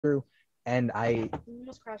through, and You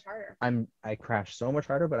almost crash harder. I crash so much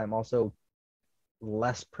harder, but I'm also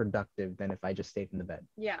less productive than if I just stayed in the bed.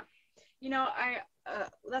 Yeah. You know,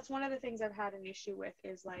 that's one of the things I've had an issue with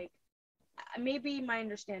is like maybe my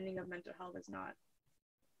understanding of mental health is not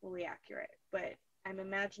fully accurate, but I'm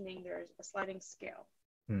imagining there's a sliding scale,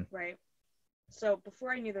 right? So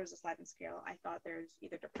before I knew there was a sliding scale, I thought there's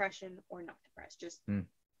either depression or not depressed, just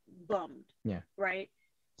bummed, Yeah. right?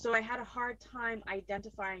 So I had a hard time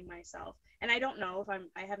identifying myself. And I don't know if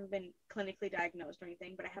I haven't been clinically diagnosed or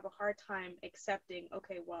anything, but I have a hard time accepting,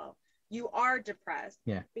 okay, well, you are depressed.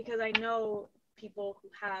 Yeah. Because I know people who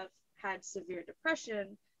have had severe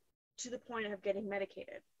depression to the point of getting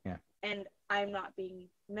medicated. Yeah. And I'm not being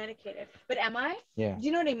medicated. But am I? Yeah. Do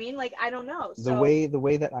you know what I mean? Like, I don't know. The way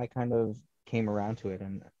that I kind of came around to it,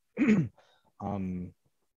 and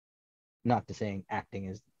not to saying acting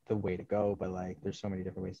is the way to go, but like there's so many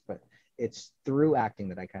different ways, but it's through acting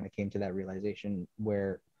that I kind of came to that realization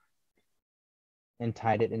where, and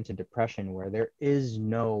tied it into depression, where there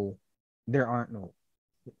aren't no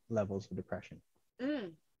levels of depression,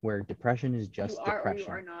 where depression is just you are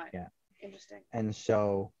depression. Or you are not. Yeah. Interesting. And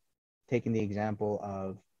so taking the example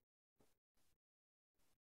of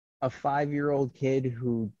a 5-year-old kid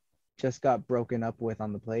who just got broken up with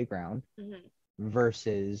on the playground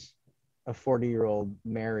versus a 40-year-old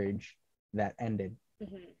marriage that ended.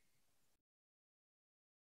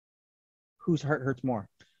 Whose heart hurts more?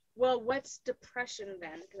 Well, what's depression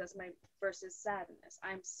then? Because that's my versus sadness.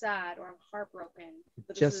 I'm sad or I'm heartbroken.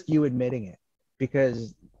 But just you admitting it.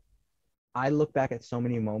 Because I look back at so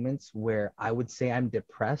many moments where I would say I'm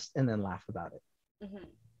depressed and then laugh about it.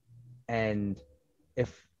 And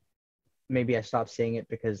if maybe I stopped saying it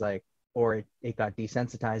because like, or it got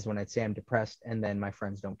desensitized when I'd say I'm depressed and then my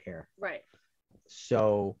friends don't care. Right.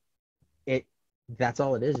 So that's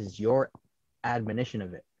all it is your admonition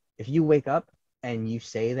of it. If you wake up and you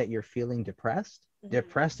say that you're feeling depressed,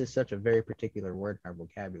 depressed is such a very particular word in our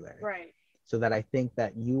vocabulary. Right. So that I think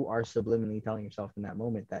that you are subliminally telling yourself in that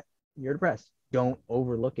moment that you're depressed. Don't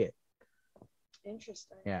overlook it.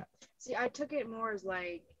 Interesting. Yeah. See, I took it more as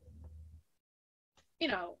like, you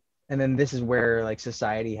know. And then this is where like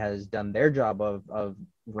society has done their job of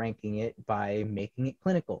ranking it by making it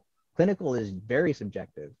clinical. Clinical is very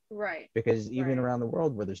subjective. Right. Because even around the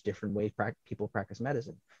world where there's different ways people practice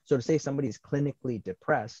medicine. So to say somebody's clinically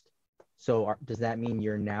depressed, so does that mean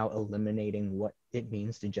you're now eliminating what it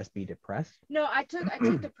means to just be depressed? No, I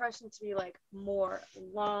took depression to be like more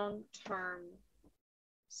long-term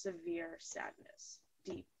severe sadness,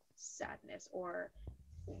 deep sadness, or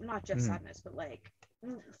not just sadness, but like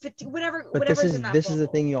whatever. But this is the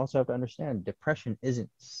thing you also have to understand. Depression isn't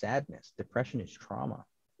sadness. Depression is trauma.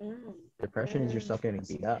 Depression is yourself getting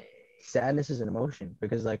beat up. Sadness is an emotion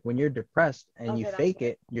because like when you're depressed and you fake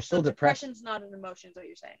it, you're still depressed. Depression's not an emotion, is what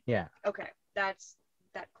you're saying. Yeah. Okay, that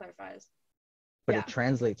clarifies. But it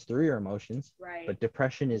translates through your emotions. Right. But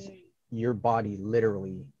depression is your body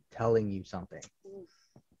literally telling you something. Oof.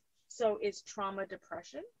 So is trauma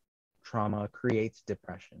depression? Trauma creates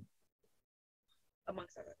depression.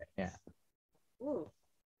 Amongst other things. Yeah. Ooh,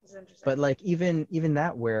 this is interesting. But like even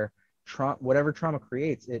that where whatever trauma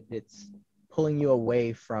creates, it's pulling you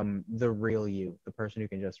away from the real you, the person who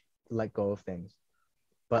can just let go of things.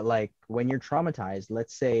 But like when you're traumatized,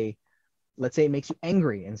 let's say it makes you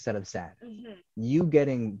angry instead of sad. You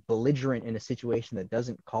getting belligerent in a situation that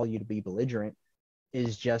doesn't call you to be belligerent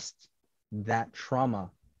is just that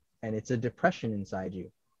trauma, and it's a depression inside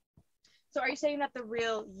you. So are you saying that the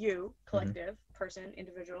real you, collective, person,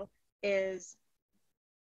 individual, is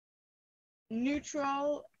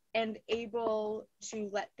neutral and able to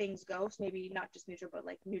let things go? So maybe not just neutral, but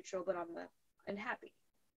like neutral, but and happy.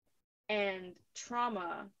 And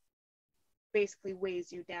trauma basically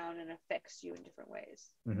weighs you down and affects you in different ways.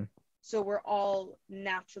 So we're all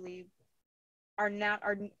naturally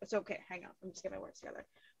so okay, hang on, let me just get my words together.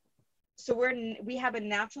 So we have a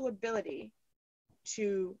natural ability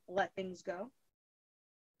to let things go.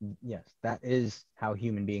 Yes, that is how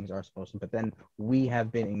human beings are supposed to, but then we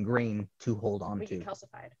have been ingrained to hold on to. We get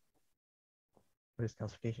calcified. What does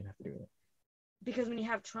calcification have to do with it? Because when you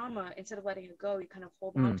have trauma, instead of letting it go, you kind of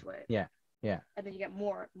hold on to it. Yeah. And then you get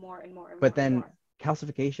more and more. But then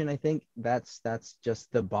calcification, I think that's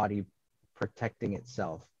just the body protecting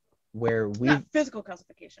itself, where we not physical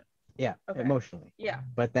calcification. Yeah, okay. Emotionally. Yeah.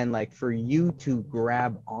 But then like for you to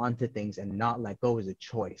grab onto things and not let go is a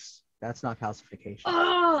choice. That's not calcification.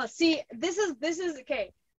 Oh, see, this is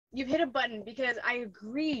okay. You've hit a button because I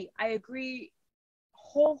agree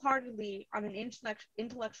wholeheartedly on an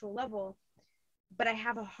intellectual level, but I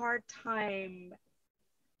have a hard time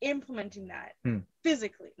implementing that Hmm.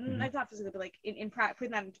 physically, Mhm. like not physically, but like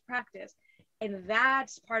putting that into practice. And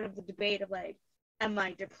that's part of the debate of like, am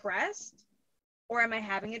I depressed or am I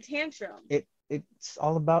having a tantrum? It's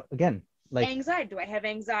all about, again, like Anxiety. Do I have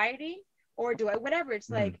anxiety or do I whatever? It's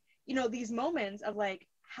Mhm. like, you know, these moments of like,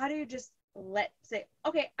 how do you just say,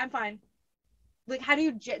 okay, I'm fine. Like, how do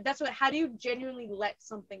you genuinely let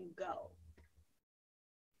something go?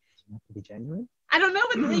 you have to be genuine. I don't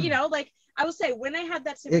know, but you know, like I will say, when I had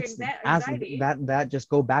that severe It's anxiety, that just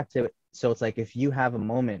go back to it. So it's like, if you have a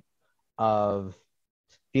moment of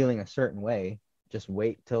feeling a certain way, just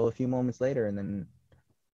wait till a few moments later, and then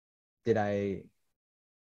do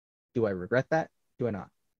I regret that? Do I not?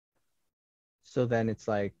 So then it's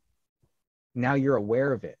like, now you're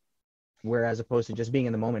aware of it, whereas opposed to just being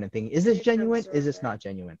in the moment and thinking, is this you can genuine? Is observe this it. not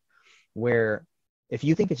genuine? Where if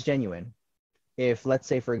you think it's genuine, if, let's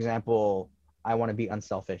say, for example, I want to be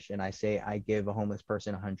unselfish and I say I give a homeless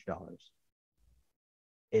person $100,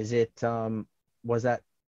 is it was that,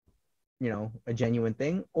 a genuine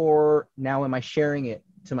thing, or now am I sharing it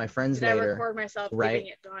to my friends Did I later, record myself right? giving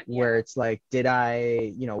it on? Where Yeah. it's like, did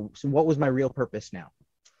I, so what was my real purpose now,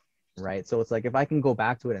 right? So it's like, if I can go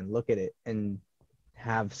back to it and look at it and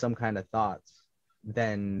have some kind of thoughts,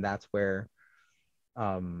 then that's where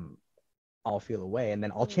I'll feel away, and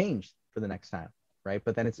then I'll change for the next time, right?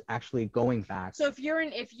 But then it's actually going back. So if you're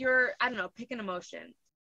I don't know, pick an emotion.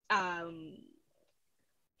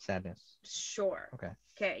 Sadness. Sure.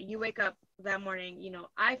 Okay, you wake up that morning, you know,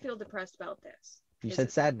 I feel depressed about this. You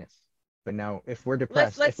said sadness, but now if we're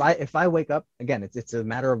depressed, let's if I wake up, again, it's a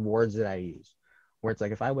matter of words that I use, where it's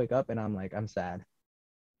like, if I wake up and I'm like, I'm sad,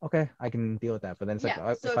 okay, I can deal with that. But then it's like,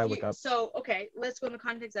 so if I wake up, so okay, let's go in the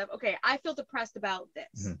context of, okay, I feel depressed about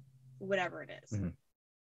this, whatever it is.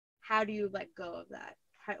 How do you let go of that?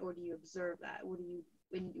 Or do you observe that? What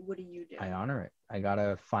do you do? I honor it. I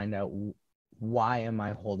gotta find out, why am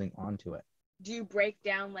I holding on to it? Do you break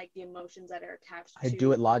down like the emotions that are attached to? I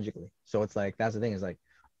do it logically. So it's like, that's the thing, is like,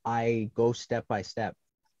 I go step by step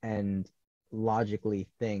and logically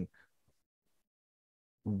think,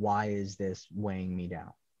 why is this weighing me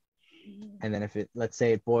down? And then if let's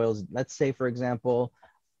say for example,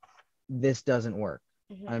 this doesn't work.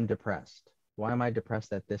 I'm depressed. Why am I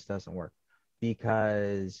depressed that this doesn't work?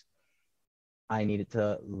 Because I needed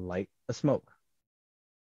to light a smoke.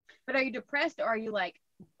 But are you depressed, or are you like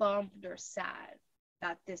bummed or sad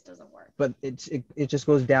that this doesn't work? But it just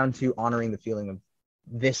goes down to honoring the feeling of,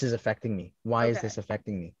 this is affecting me. Why is this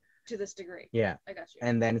affecting me? To this degree. Yeah. I got you.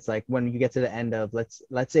 And then it's like, when you get to the end of, let's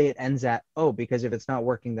say it ends at, oh, because if it's not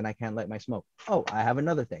working, then I can't light my smoke. Oh, I have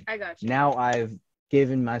another thing. I got you. Now I've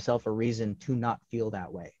given myself a reason to not feel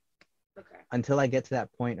that way. Okay. Until I get to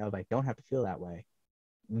that point of, I don't have to feel that way,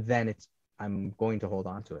 then I'm going to hold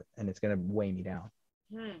on to it, and it's going to weigh me down.